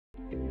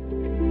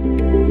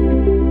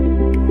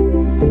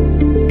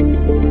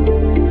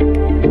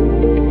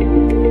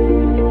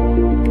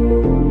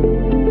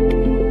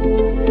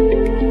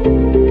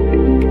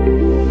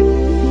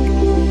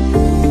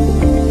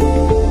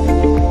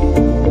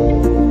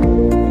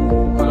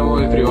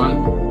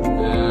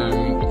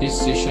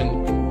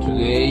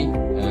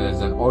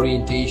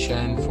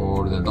orientation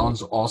for the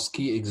DOHNS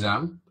OSCE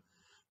exam.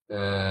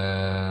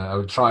 I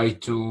will try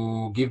to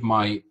give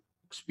my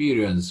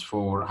experience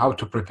for how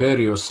to prepare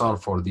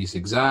yourself for this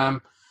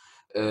exam,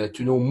 to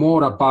know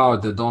more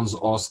about the DOHNS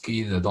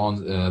OSCE, the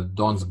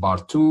DOHNS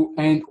Part 2,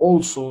 and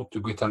also to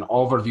get an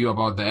overview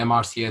about the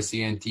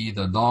MRCS-ENT,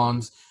 the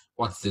DOHNS,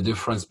 what's the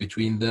difference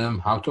between them,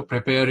 how to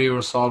prepare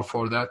yourself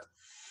for that.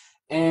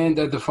 And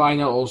at the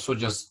final, also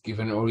just give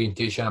an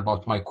orientation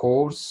about my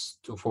course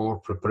for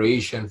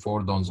preparation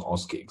for DOHNS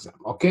OSCE exam.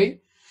 Okay,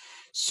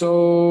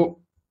 so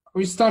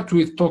we start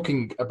with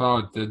talking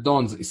about the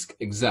DOHNS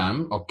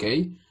exam.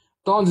 Okay,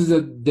 DOHNS is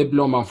a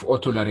diploma of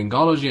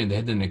otolaryngology and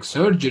head and neck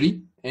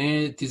surgery,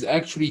 and it is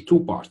actually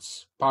two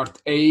parts.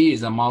 Part A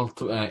is a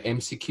multi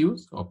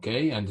MCQs.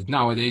 Okay, and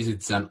nowadays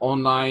it's an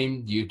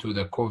online due to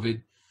the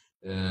COVID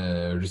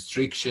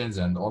restrictions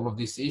and all of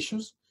these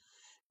issues.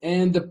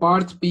 And the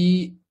part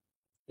B,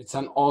 it's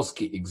an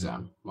OSCE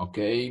exam,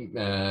 okay?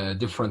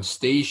 Different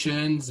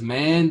stations,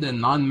 manned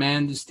and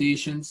non-manned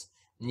stations,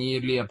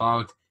 nearly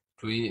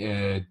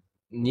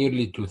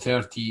to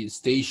 30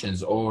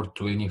 stations or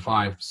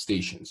 25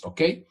 stations,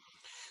 okay?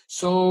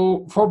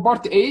 So for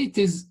part A, it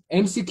is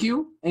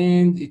MCQ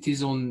and it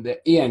is on the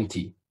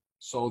ENT.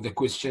 So the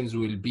questions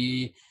will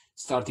be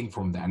starting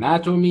from the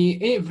anatomy,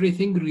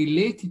 everything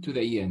related to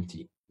the ENT.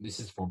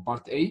 This is for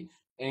part A,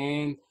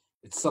 and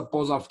it's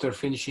suppose after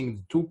finishing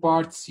the two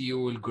parts, you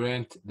will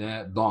grant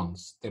the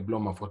DOHNS,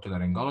 Diploma of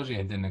Otolaryngology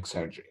and Head and Neck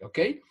Surgery,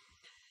 okay?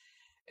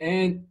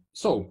 And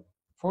so,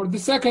 for the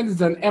second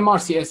is an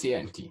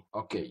MRCS-ENT,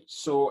 okay?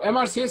 So,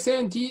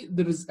 MRCS-ENT,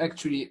 there is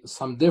actually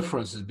some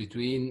differences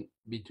between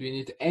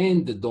it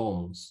and the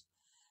DOHNS.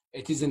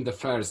 It is in the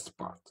first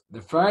part.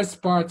 The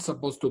first part is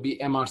supposed to be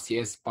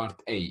MRCS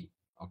Part A,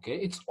 okay?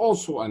 It's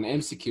also an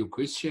MCQ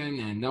question,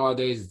 and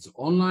nowadays it's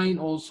online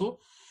also,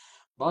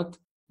 but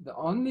the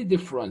only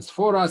difference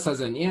for us as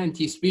an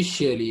ENT,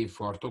 especially if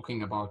we're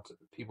talking about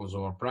people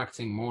who are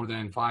practicing more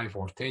than 5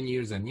 or 10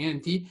 years in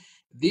ENT,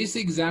 these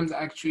exams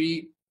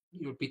actually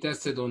you'll be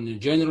tested on the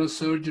general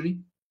surgery,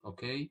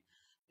 okay,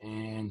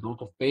 and a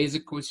lot of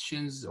basic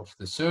questions of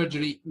the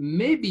surgery.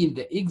 Maybe in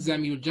the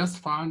exam you just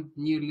found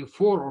nearly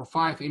 4 or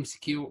 5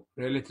 MCQ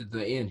related to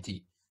the ENT,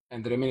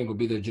 and the remaining will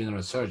be the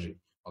general surgery,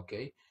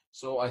 okay.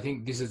 So I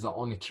think this is the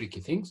only tricky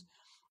things.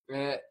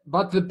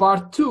 But the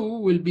part 2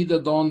 will be the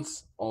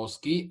DOHNS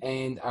OSCE,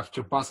 and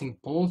after passing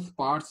both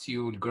parts,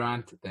 you will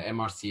grant the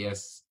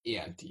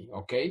MRCS-ENT,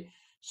 okay?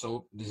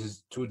 So this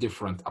is two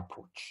different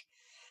approach.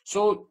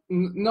 So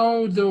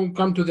now we'll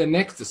come to the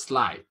next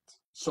slide.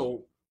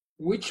 So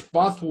which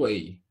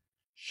pathway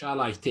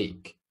shall I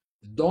take,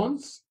 the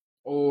DOHNS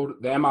or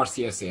the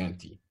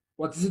MRCS-ENT?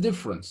 What's the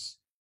difference?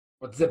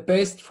 What's the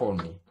best for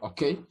me,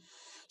 okay?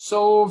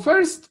 So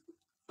first,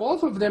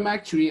 both of them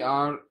actually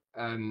are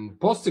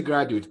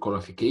postgraduate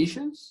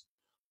qualifications.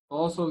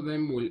 Both of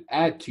them will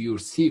add to your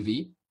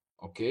CV,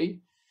 okay?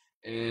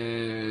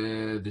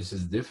 This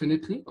is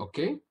definitely,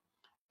 okay?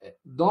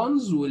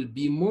 DOHNS will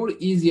be more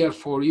easier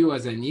for you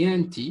as an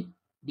ENT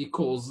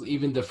because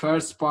even the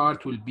first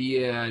part will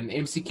be an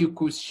MCQ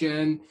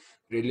question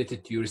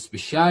related to your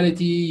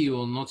specialty. You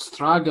will not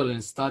struggle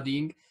in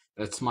studying.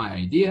 That's my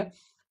idea.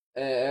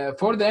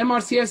 For the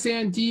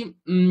MRCS-ENT,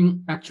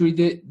 actually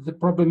the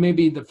problem may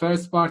be in the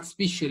first part,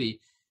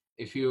 especially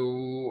if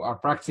you are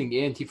practicing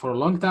ENT for a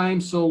long time,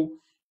 so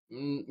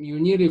you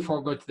nearly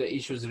forgot the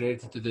issues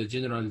related to the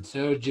general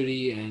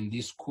surgery and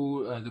this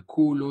the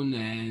colon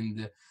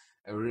and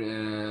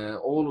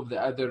all of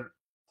the other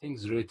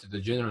things related to the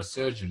general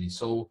surgery.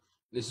 So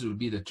this will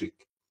be the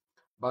trick.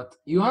 But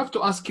you have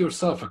to ask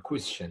yourself a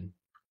question: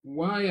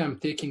 why I'm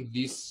taking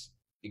this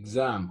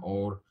exam,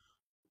 or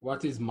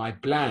what is my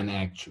plan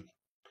actually?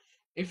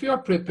 If you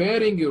are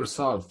preparing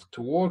yourself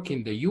to work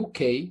in the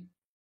UK,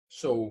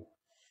 so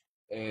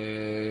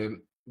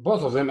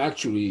both of them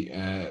actually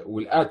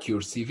will add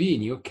your CV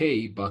in UK,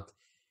 but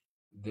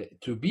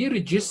to be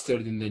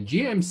registered in the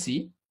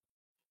GMC,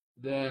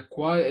 the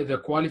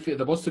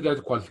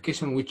postgraduate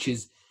qualification,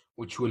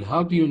 which will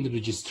help you in the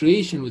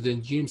registration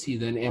within GMC,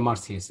 then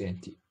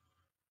MRCS-ENT.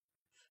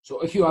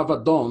 So if you have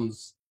a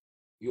DOHNS,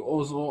 you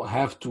also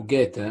have to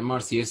get an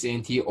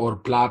MRCS-ENT or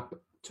PLAB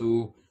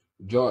to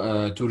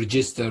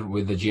register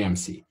with the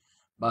GMC.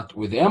 But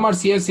with the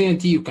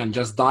MRCS-ENT, you can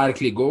just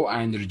directly go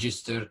and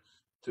register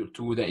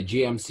to the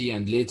GMC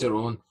and later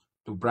on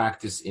to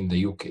practice in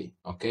the UK,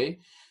 okay?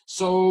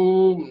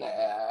 So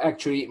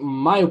actually,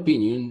 my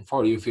opinion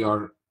for you, if you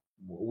are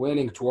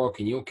willing to work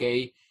in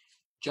UK,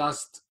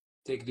 just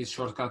take this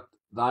shortcut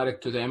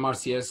direct to the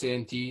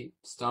MRCS-ENT,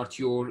 start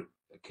your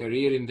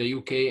career in the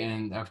UK,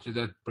 and after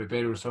that,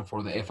 prepare yourself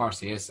for the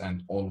FRCS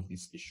and all of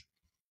these issues.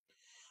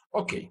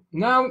 Okay,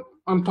 now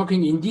I'm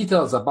talking in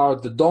details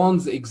about the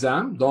DOHNS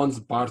exam, DOHNS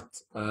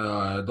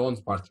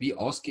Part B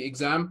OSCE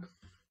exam.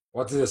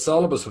 What is the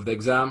syllabus of the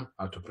exam,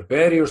 how to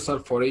prepare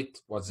yourself for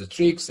it, what's the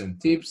tricks and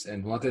tips,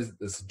 and what is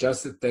the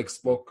suggested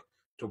textbook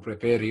to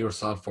prepare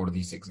yourself for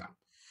this exam.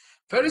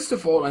 First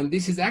of all, and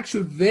this is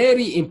actually a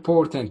very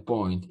important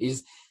point,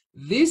 is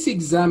this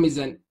exam is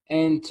an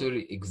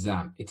entry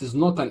exam. It is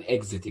not an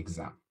exit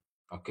exam.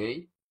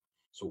 Okay.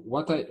 So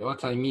what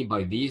I mean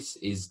by this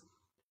is,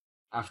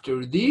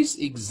 after this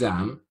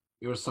exam,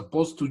 you're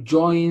supposed to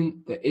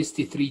join the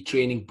ST3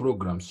 training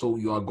program. So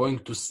you are going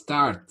to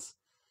start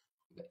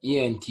the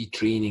ENT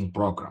training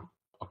program.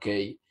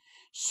 Okay.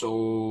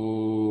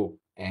 So,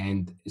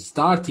 and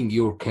starting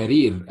your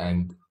career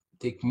and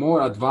take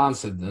more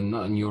advanced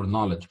in your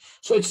knowledge.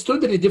 So it's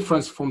totally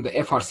different from the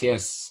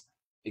FRCS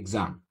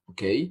exam.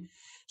 Okay.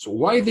 So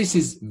why this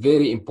is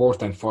very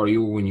important for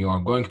you when you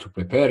are going to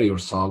prepare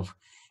yourself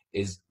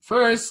is,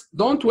 first,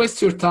 don't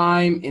waste your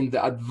time in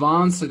the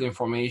advanced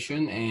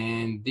information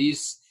and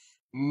these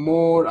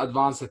more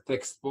advanced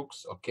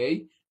textbooks,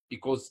 okay?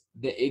 Because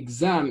the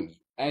exam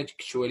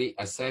actually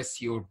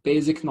assess your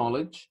basic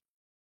knowledge.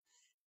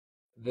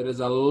 There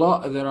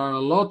are a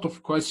lot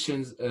of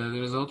questions.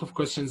 There is a lot of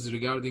questions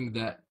regarding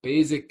the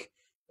basic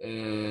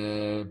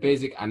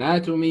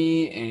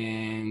anatomy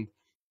and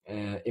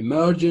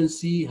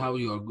emergency, how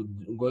you are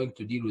going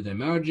to deal with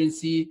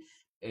emergency.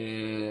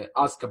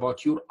 Ask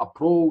about your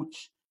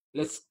approach.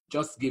 Let's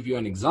just give you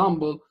an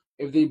example.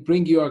 If they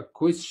bring you a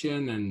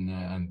question,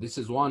 and this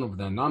is one of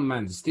the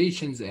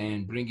non-manifestations,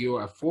 and bring you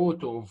a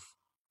photo of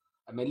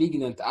a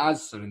malignant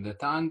ulcer in the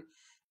tongue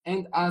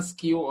and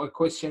ask you a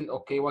question,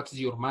 okay, what is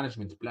your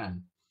management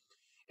plan?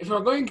 If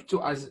you're going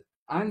to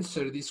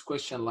answer this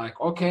question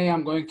like, okay,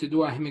 I'm going to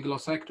do a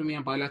hemiglossectomy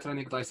and bilateral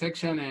neck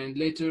dissection and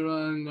later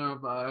on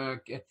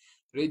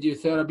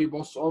radiotherapy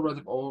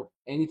post-operative or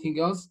anything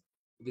else,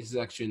 this is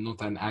actually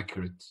not an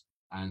accurate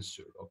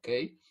answer,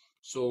 okay?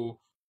 So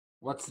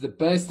what's the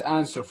best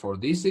answer for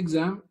this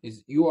exam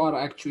is you are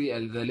actually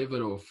at the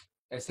level of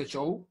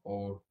SHO,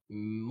 or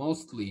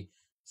mostly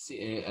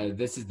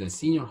this is the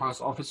senior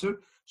house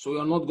officer, so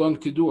you're not going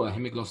to do a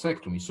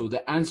hemiglossectomy. So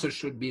the answer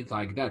should be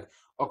like that.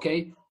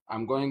 Okay,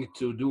 I'm going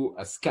to do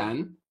a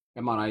scan,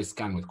 MRI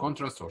scan with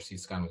contrast or CT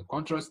scan with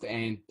contrast,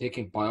 and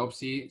taking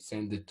biopsy,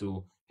 send it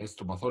to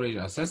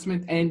histopathology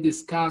assessment, and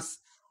discuss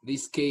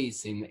this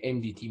case in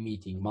MDT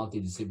meeting,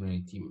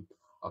 multidisciplinary team.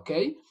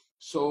 Okay,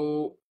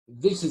 so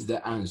this is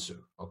the answer.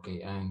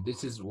 Okay, and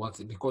this is what,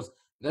 because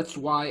that's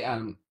why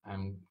I'm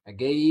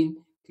again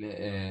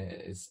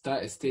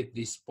state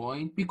this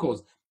point,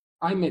 because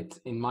I met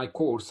in my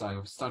course,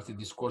 I've started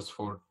this course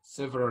for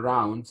several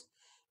rounds,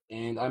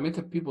 and I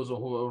met people who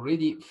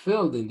already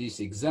failed in this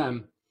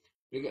exam,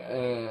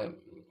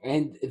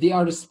 and they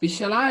are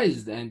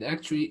specialized, and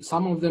actually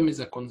some of them is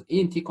a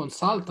ENT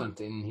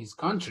consultant in his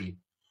country,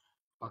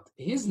 but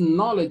his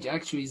knowledge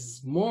actually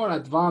is more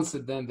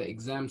advanced than the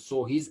exam,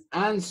 so his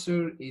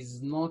answer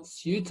is not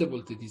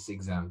suitable to this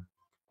exam,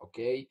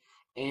 okay?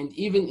 And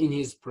even in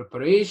his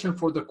preparation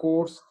for the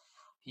course,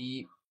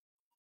 he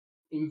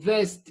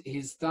invest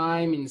his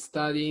time in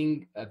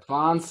studying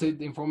advanced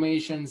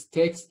information,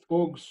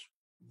 textbooks,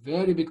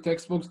 very big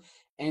textbooks,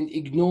 and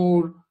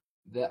ignore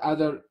the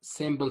other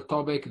simple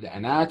topic, the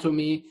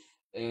anatomy,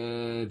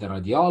 the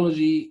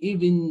radiology,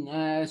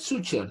 even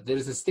suture. There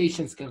is a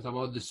station script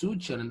about the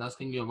suture and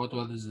asking you about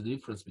what is the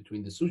difference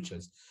between the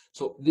sutures.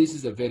 So this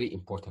is a very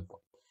important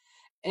point.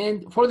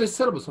 And for the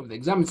syllabus of the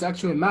exam, it's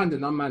actually manned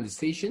and unmanned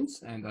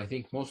stations, and I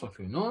think most of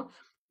you know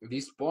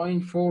this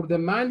point. For the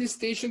manned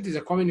stations is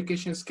a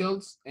communication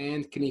skills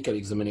and clinical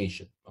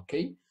examination,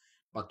 okay?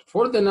 But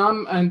for the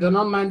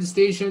non-manned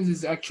stations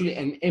is actually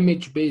an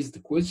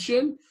image-based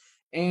question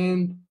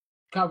and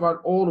cover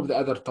all of the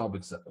other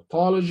topics,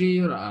 pathology,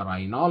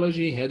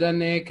 rhinology, head and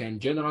neck, and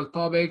general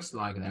topics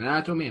like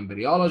anatomy,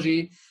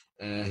 embryology,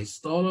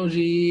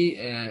 histology,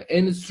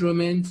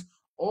 instruments,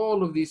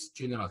 all of these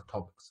general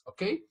topics,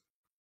 okay?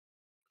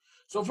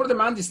 So for the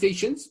manned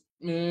stations,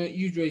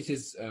 usually it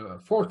is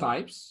 4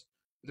 types.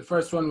 The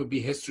first one would be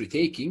history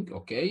taking,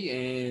 okay,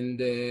 and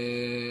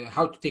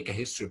how to take a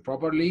history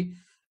properly,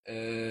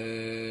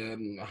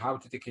 how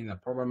to take it in a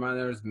proper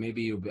manner.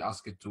 Maybe you'll be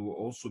asked to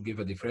also give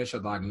a differential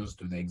diagnosis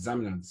to the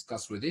examiner and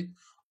discuss with it,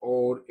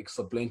 or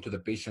explain to the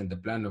patient the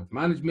plan of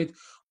management,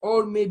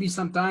 or maybe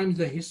sometimes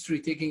the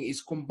history taking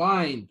is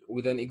combined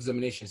with an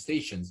examination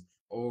stations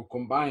or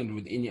combined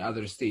with any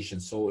other station.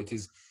 So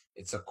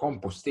it's a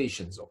combo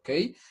stations,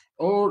 okay?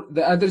 Or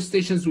the other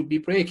stations would be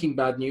breaking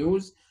bad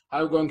news, how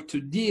you're going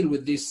to deal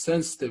with this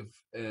sensitive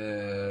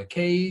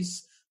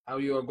case, how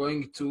you are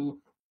going to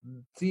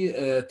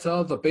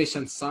tell the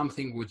patient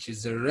something which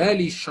is a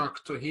really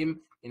shock to him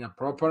in a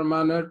proper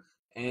manner,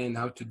 and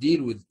how to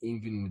deal with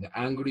even with the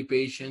angry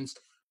patients,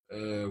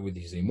 with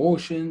his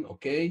emotion,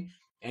 okay?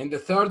 And the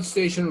third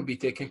station will be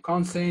taking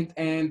consent,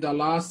 and the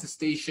last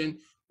station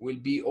will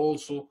be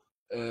also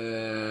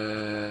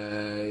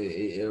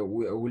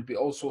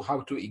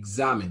how to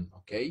examine,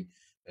 okay?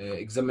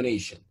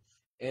 Examination.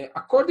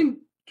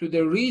 According to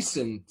the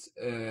recent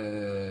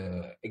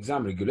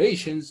exam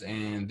regulations,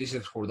 and this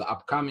is for the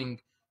upcoming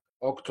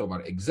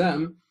October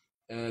exam,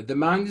 the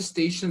manned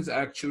stations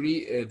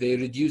actually, they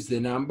reduce the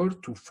number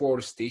to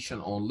 4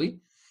 stations only.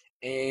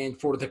 And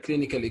for the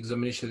clinical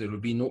examination, there will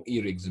be no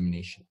ear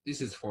examination.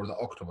 This is for the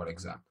October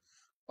exam.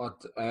 But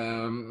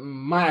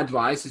my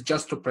advice is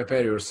just to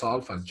prepare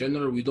yourself. As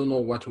general, we don't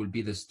know what will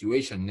be the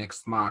situation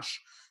next March,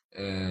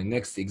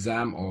 next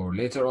exam, or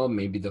later on,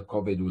 maybe the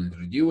COVID will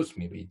reduce,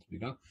 maybe it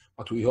will not,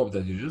 but we hope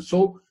that it reduces.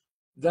 So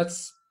that's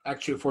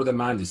actually for the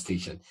Mandi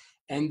station.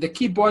 And the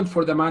key point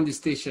for the Mandi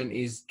station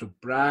is to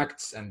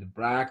practice and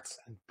practice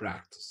and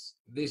practice.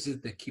 This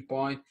is the key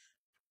point,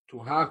 to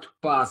have to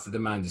pass the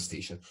Mandi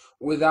station.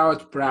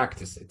 Without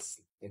practice,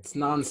 it's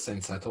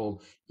nonsense at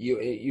all.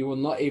 You will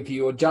not, if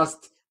you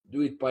just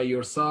do it by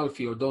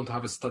yourself, you don't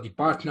have a study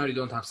partner, you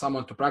don't have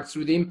someone to practice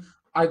with him,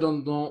 I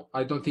don't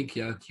think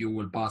that you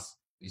will pass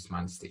this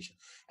Mandi station.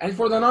 And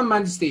for the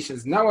non-Mandi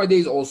stations,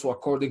 nowadays also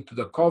according to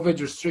the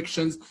COVID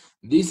restrictions,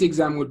 this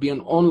exam will be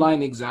an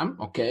online exam,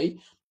 okay?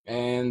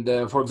 And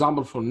for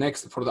example, for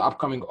the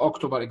upcoming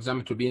October exam,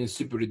 it will be in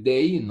separate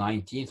day,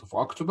 19th of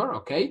October,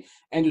 okay?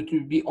 And it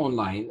will be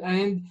online.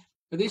 And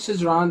this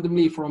is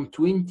randomly from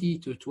 20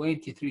 to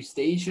 23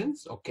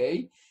 stations,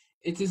 okay?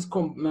 It is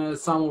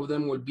some of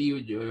them will be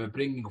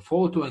bringing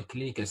photo and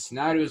clinical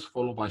scenarios,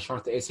 followed by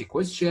short essay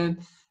question,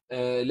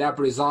 lab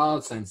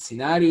results and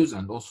scenarios,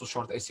 and also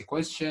short essay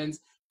questions.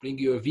 Bring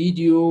you a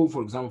video,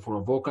 for example, for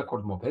a vocal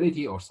cord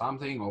mobility or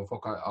something, or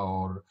vocal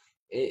or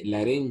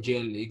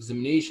laryngeal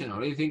examination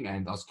or anything,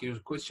 and ask you a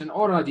question,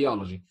 or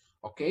radiology,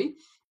 okay?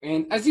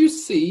 And as you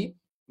see,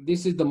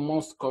 this is the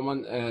most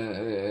common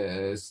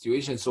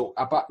situation. So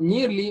about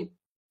nearly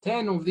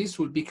 10 of these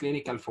will be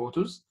clinical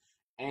photos,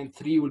 and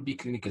 3 will be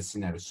clinical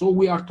scenarios. So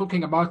we are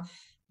talking about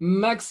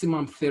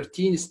maximum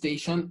 13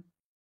 stations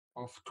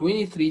of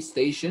 23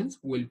 stations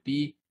will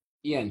be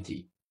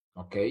ENT,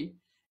 okay?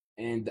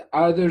 And the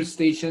other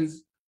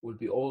stations will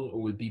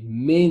be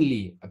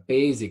mainly a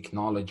basic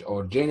knowledge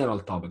or general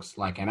topics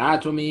like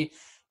anatomy,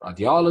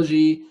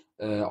 radiology,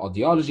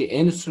 audiology,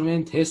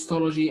 instrument,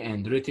 histology,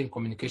 and written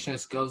communication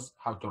skills,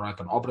 how to write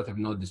an operative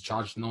note,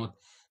 discharge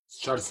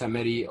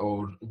summary,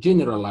 or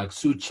general like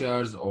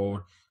sutures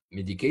or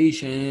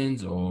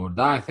medications or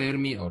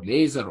diathermy or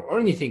laser or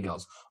anything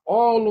else.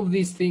 All of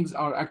these things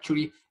are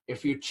actually,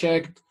 if you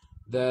checked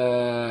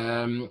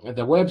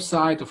the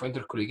website of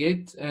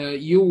Intercollegiate,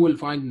 you will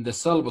find in the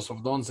syllabus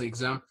of DOHNS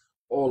exam,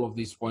 all of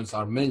these points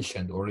are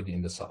mentioned already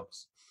in the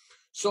syllabus.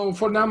 So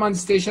for non-Mandi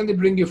station, they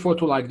bring you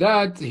photo like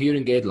that,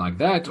 hearing aid like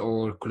that,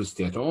 or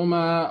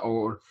cholesteatoma,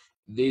 or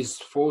this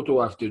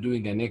photo after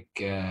doing a neck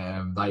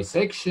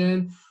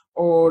dissection,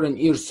 or an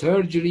ear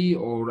surgery,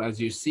 or as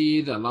you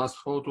see, the last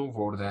photo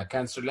for the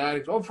cancer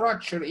larynx, or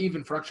fracture,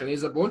 even fracture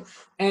nasal bone,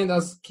 and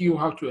ask you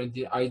how to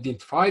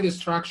identify the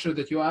structure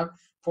that you have,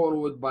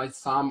 followed by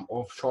some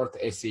of short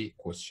essay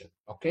question,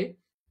 okay?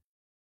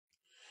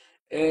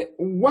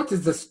 What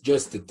is the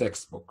suggested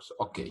textbooks?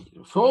 Okay,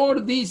 for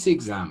this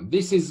exam,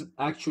 this is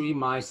actually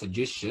my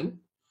suggestion.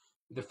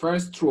 The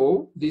first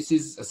row, this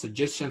is a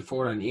suggestion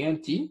for an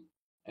ENT.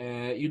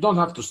 You don't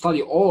have to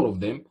study all of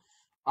them.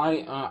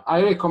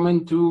 I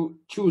recommend to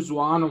choose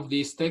one of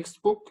these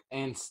textbooks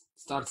and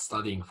start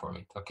studying from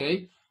it,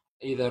 okay?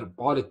 Either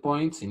bullet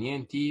points in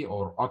ENT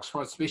or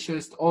Oxford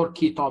Specialist, or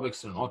key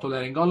topics in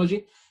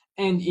otolaryngology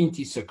and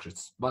ENT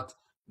secrets. But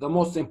the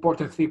most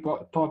important 3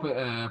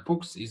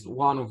 books is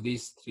one of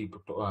these 3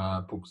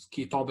 books,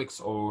 key topics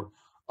or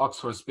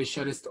Oxford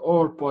Specialist,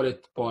 or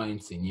bullet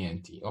points in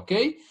ENT,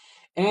 okay?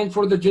 And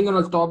for the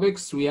general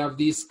topics, we have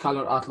this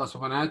color atlas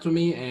of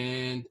anatomy,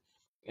 and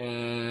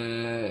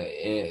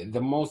the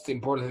most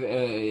important,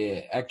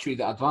 actually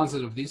the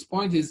advantage of this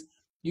point is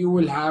you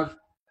will have,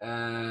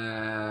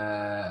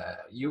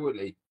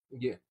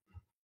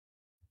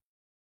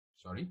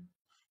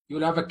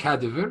 you'll have a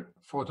cadaver,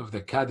 photo of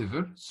the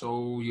cadaver,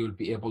 so you'll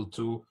be able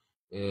to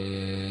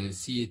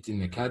see it in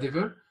the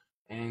cadaver,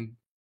 and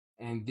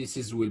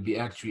this will be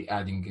actually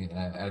adding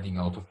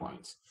a lot of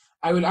points.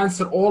 I will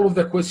answer all of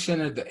the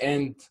question at the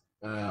end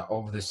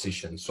of the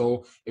session.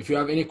 So if you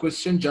have any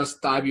question,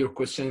 just type your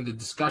question in the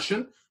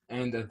discussion,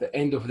 and at the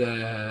end of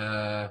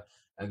the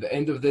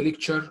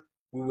lecture,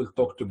 we will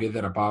talk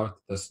together about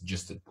the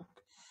suggested book.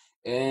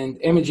 And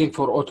imaging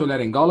for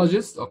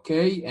otolaryngologists,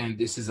 okay, and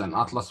this is an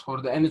atlas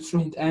for the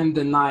instrument, and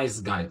the NICE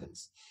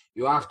guidance.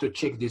 You have to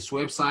check this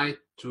website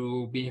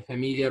to be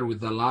familiar with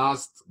the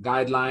last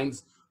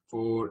guidelines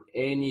for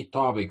any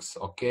topics,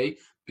 okay,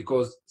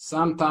 because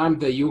sometimes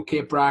the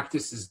UK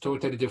practice is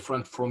totally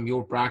different from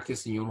your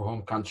practice in your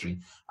home country.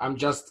 I'm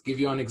just give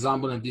you an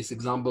example, and this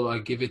example I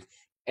give it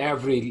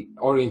every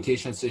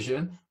orientation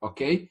session,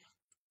 okay.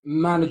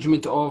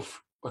 Management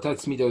of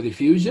otitis media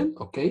diffusion,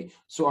 okay.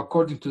 So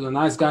according to the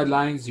NICE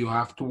guidelines, you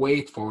have to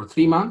wait for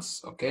 3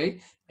 months,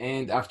 okay,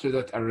 and after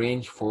that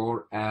arrange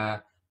for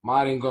a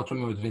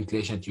myelongotomy with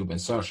ventilation tube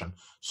insertion.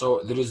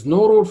 So there is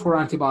no rule for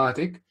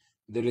antibiotic,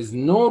 there is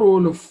no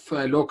rule of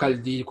local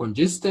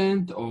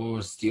decongestant or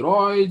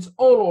steroids,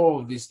 all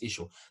of this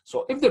issue.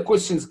 So if the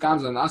questions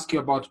comes and ask you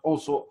about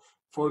also,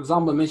 for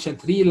example, mention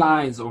 3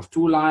 lines or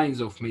 2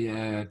 lines of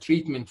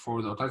treatment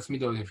for the otitis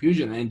media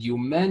diffusion, and you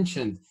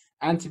mentioned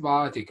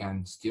antibiotic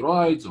and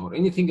steroids or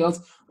anything else,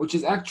 which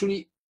is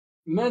actually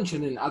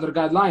mentioned in other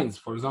guidelines,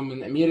 for example,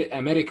 in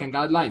American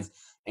guidelines,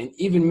 and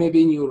even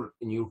maybe in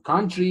your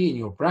country, in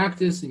your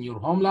practice, in your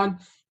homeland,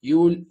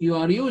 you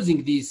are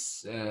using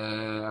this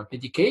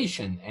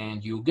medication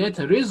and you get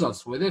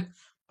results with it.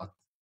 But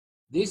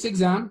this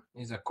exam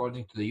is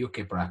according to the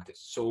UK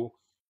practice, so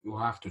you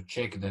have to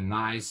check the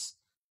NICE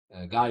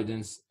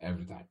guidance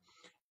every time.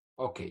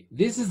 Okay,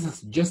 this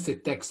is just a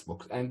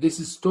textbook, and this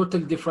is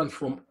totally different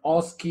from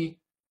OSCE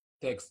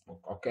textbook.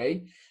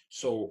 Okay,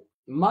 so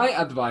my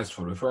advice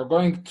for if you're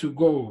going to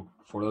go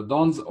for the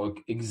DOHNS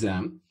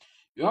exam,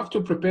 you have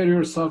to prepare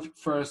yourself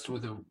first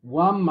with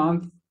 1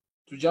 month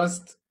to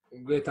just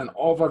get an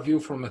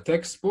overview from a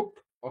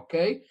textbook.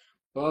 Okay,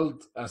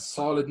 build a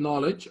solid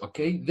knowledge.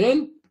 Okay,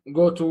 then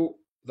go to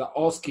the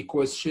OSCE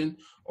question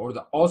or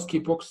the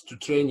OSCE books to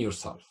train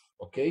yourself.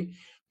 Okay,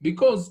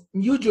 because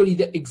usually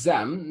the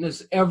exam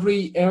is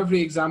every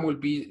exam will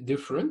be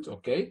different.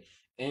 Okay,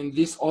 and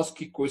these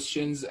OSCE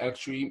questions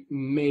actually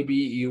maybe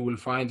you will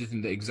find it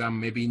in the exam,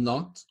 maybe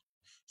not.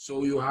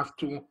 So you have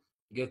to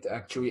get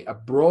actually a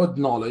broad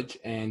knowledge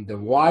and a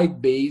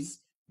wide base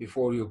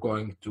before you're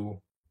going to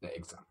the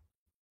exam.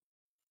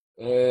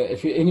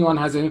 If anyone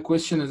has any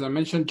question, as I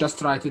mentioned,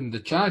 just write it in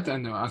the chat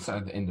and I'll answer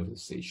at the end of the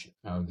session.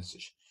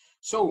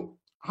 So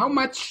how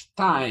much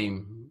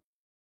time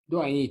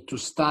do I need to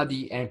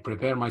study and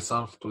prepare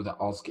myself to the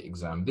OSCE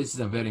exam? This is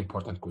a very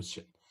important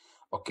question.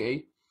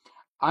 Okay,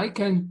 I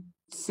can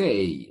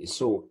say,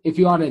 so if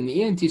you are an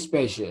ENT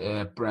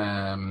specialist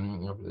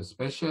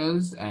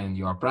and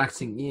you are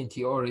practicing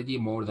ENT already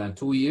more than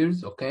 2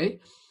 years, okay,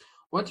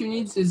 what you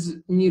need is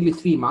nearly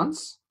 3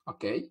 months,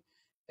 okay,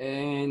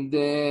 and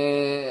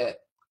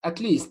at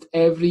least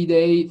every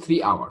day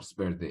 3 hours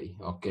per day,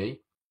 okay,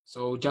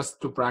 so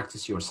just to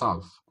practice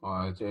yourself.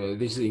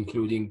 This is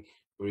including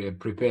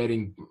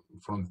preparing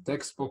from the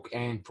textbook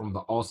and from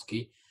the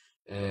OSCE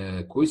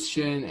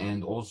question,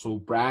 and also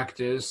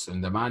practice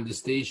and the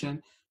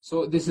manifestation.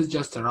 So this is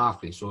just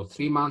roughly, so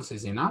 3 months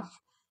is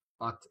enough,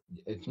 but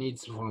it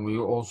needs from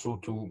you also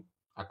to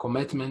a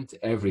commitment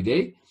every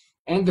day.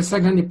 And the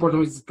second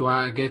important is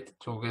to get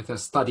a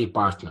study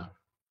partner,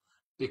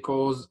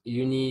 because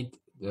you need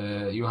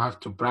you have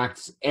to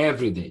practice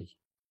every day,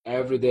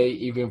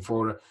 even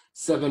for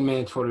 7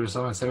 minutes for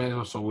yourself and 7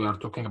 minutes. So we are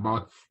talking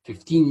about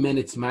 15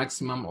 minutes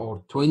maximum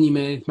or 20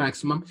 minutes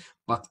maximum,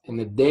 but in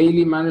a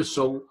daily manner.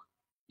 So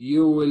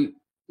you will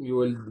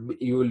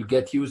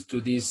get used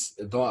to these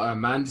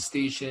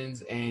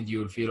manifestations and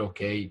you'll feel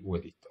okay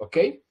with it.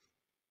 Okay.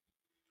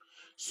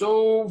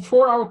 So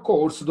for our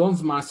course,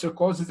 DOHNS Master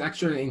course is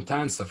actually an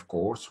intensive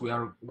course. We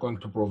are going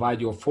to provide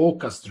you a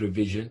focused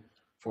revision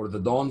for the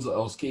DOHNS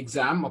OSCE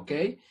exam.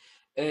 Okay.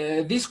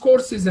 This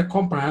course is a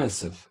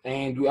comprehensive,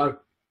 and we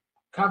are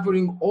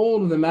covering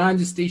all of the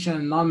manifestation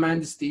and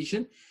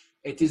non-manifestation.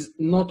 It is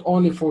not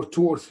only for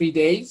 2 or 3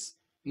 days.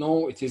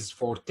 No, it is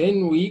for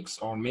 10 weeks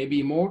or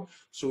maybe more.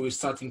 So we're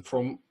starting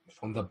from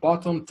the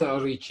bottom to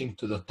reaching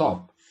to the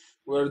top.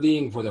 We're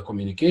dealing for the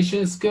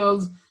communication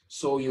skills.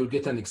 So you'll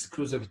get an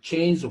exclusive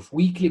change of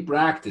weekly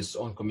practice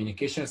on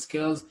communication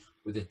skills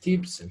with the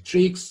tips and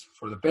tricks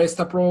for the best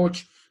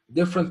approach,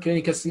 different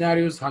clinical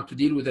scenarios, how to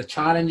deal with a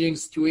challenging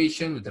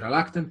situation with a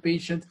reluctant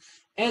patient,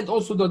 and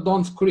also the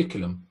DOHNS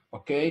curriculum.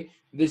 Okay,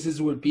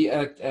 will be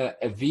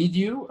a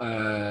video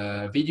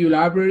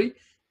library,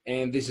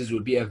 and will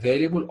be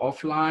available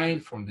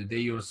offline from the day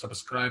you're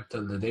subscribed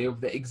till the day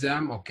of the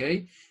exam.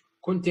 Okay,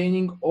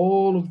 containing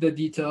all of the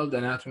detailed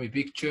anatomy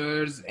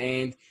pictures,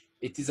 and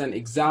it is an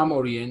exam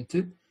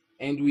oriented,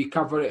 and we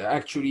cover,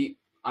 actually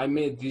I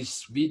made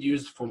these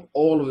videos from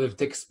all of the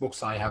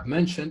textbooks I have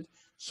mentioned,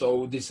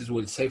 so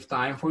will save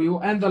time for you.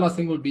 And the last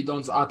thing will be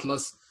DOHNS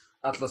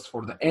Atlas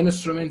for the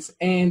instruments,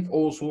 and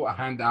also a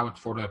handout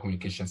for the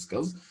communication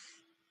skills.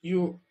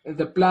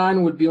 The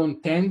plan will be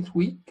on 10th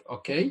week.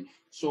 Okay,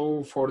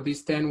 so for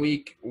this 10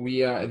 week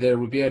there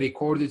will be a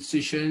recorded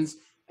sessions,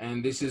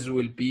 and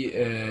will be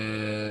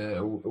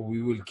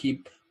we will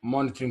keep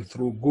monitoring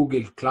through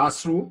Google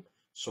Classroom.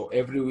 So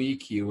every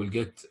week you will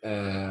get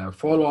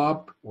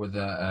follow-up with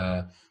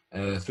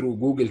through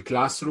Google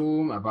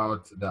Classroom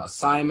about the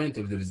assignment,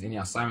 if there is any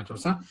assignment or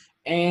something.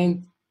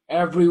 And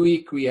every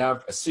week we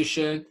have a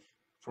session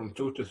from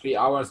 2 to 3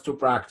 hours to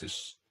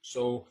practice.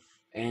 So,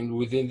 and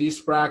within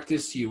this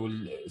practice, you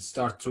will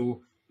start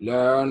to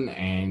learn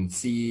and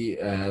see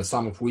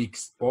some of weak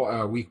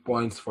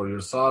points for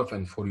yourself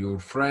and for your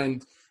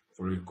friend,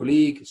 for your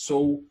colleague.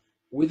 So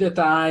with the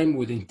time,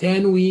 within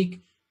 10 weeks,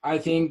 I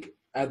think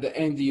at the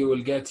end you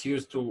will get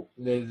used to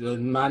the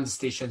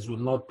manifestations will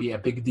not be a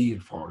big deal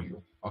for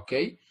you.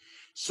 Okay,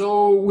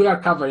 so we are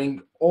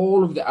covering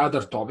all of the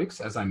other topics,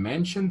 as I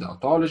mentioned: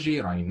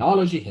 otology,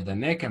 rhinology, head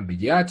and neck, and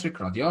pediatric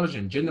radiology,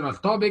 and general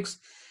topics.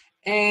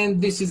 And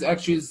this is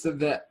actually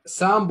the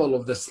sample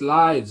of the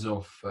slides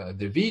of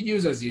the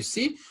videos, as you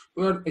see,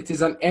 where it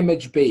is an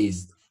image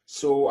based.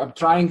 So I'm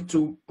trying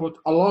to put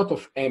a lot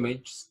of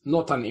images,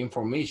 not an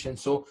information.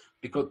 So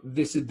because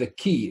this is the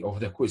key of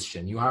the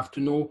question, you have to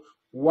know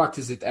what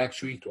is it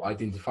actually to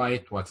identify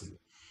it, what is it.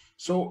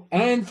 So,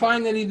 and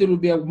finally, there will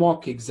be a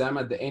mock exam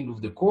at the end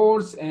of the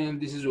course,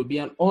 and this will be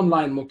an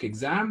online mock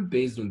exam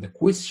based on the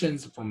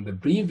questions from the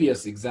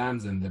previous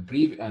exams and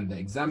the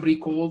exam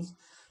recalls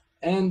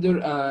under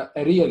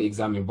a real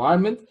exam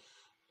environment.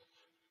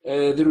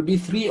 There will be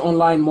 3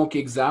 online mock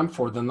exams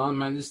for the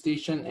non-mandate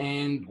station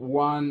and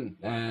 1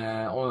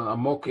 a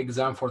mock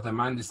exam for the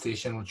mandate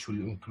station, which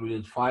will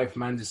include 5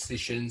 mandate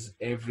sessions.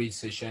 Every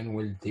session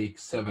will take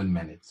 7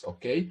 minutes,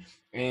 okay?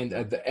 And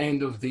at the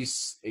end of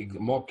this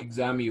mock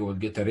exam, you will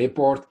get a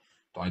report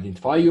to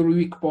identify your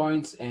weak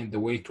points and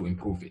the way to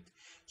improve it.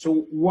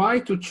 So why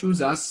to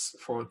choose us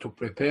to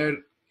prepare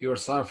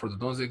yourself for the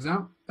DOHNS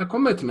exam? The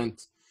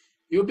commitment.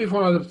 You'll be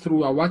followed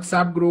through a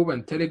WhatsApp group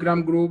and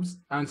Telegram groups,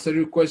 answer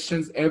your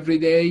questions every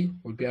day,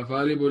 will be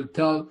available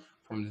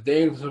from the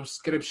day of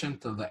subscription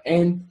till the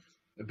end,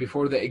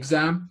 before the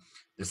exam.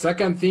 The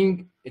second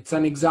thing, it's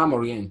an exam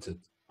oriented.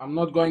 I'm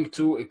not going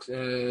to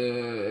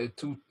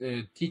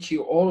teach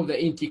you all of the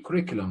ENT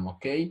curriculum,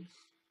 okay?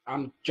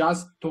 I'm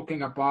just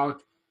talking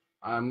about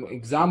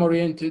exam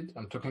oriented.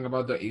 I'm talking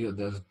about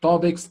the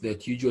topics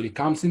that usually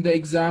comes in the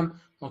exam,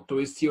 not to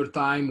waste your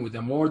time with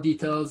the more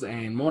details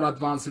and more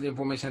advanced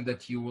information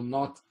that you will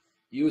not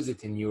use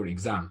it in your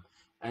exam.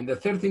 And the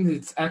third thing is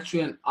it's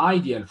actually an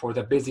ideal for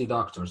the busy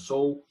doctor.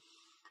 So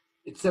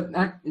it's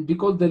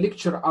because the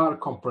lectures are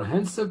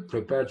comprehensive,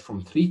 prepared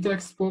from 3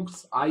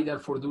 textbooks, ideal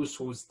for those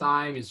whose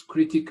time is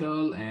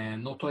critical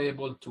and not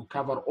able to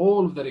cover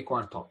all of the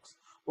required topics.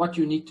 What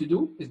you need to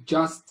do is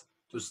just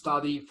to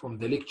study from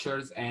the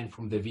lectures and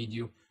from the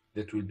video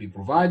that will be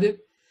provided.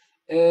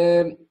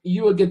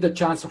 You will get the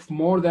chance of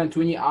more than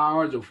 20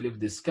 hours of live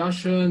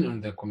discussion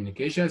on the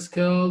communication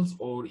skills,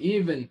 or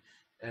even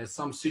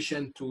some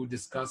session to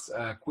discuss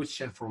a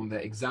question from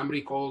the exam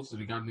recalls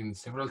regarding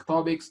several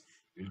topics.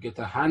 You'll get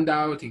a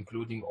handout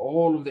including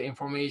all of the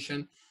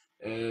information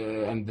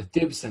and the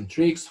tips and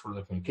tricks for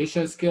the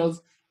communication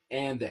skills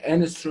and the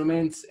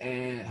instruments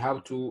and how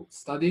to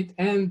study it.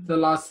 And the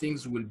last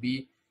things will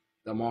be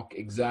the mock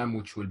exam,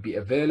 which will be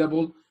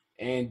available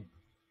and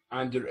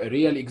under a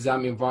real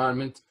exam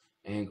environment,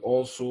 and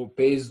also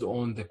based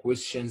on the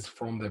questions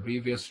from the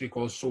previous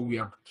recalls. So we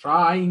are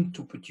trying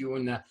to put you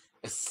in a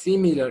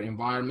similar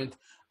environment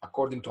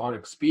according to our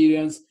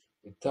experience.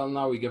 Until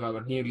now, we give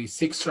our nearly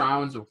 6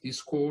 rounds of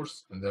this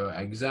course and the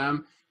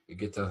exam. We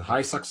get a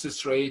high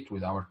success rate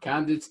with our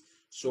candidates.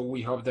 So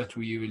we hope that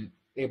we will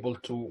be able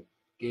to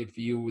give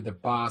you the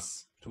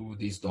pass to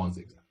this DOHNS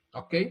exam.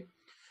 Okay.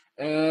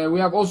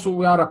 We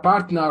are a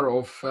partner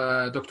of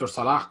Dr.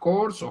 Salah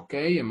course,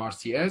 okay,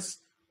 MRCS,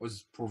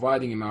 was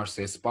providing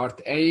MRCS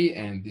Part A,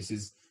 and this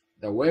is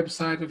the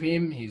website of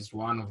him. He's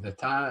one of the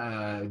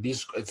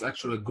it's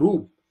actually a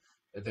group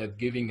that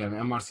giving an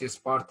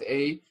MRCS Part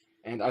A,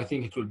 and I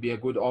think it will be a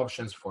good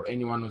option for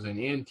anyone who's an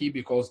ENT,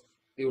 because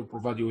they will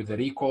provide you with the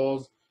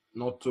recalls,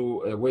 not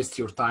to waste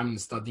your time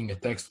studying a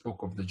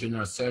textbook of the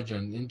general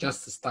surgeon, and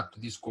just stuck to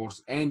this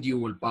course, and you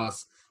will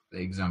pass the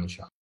exam,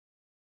 inshallah.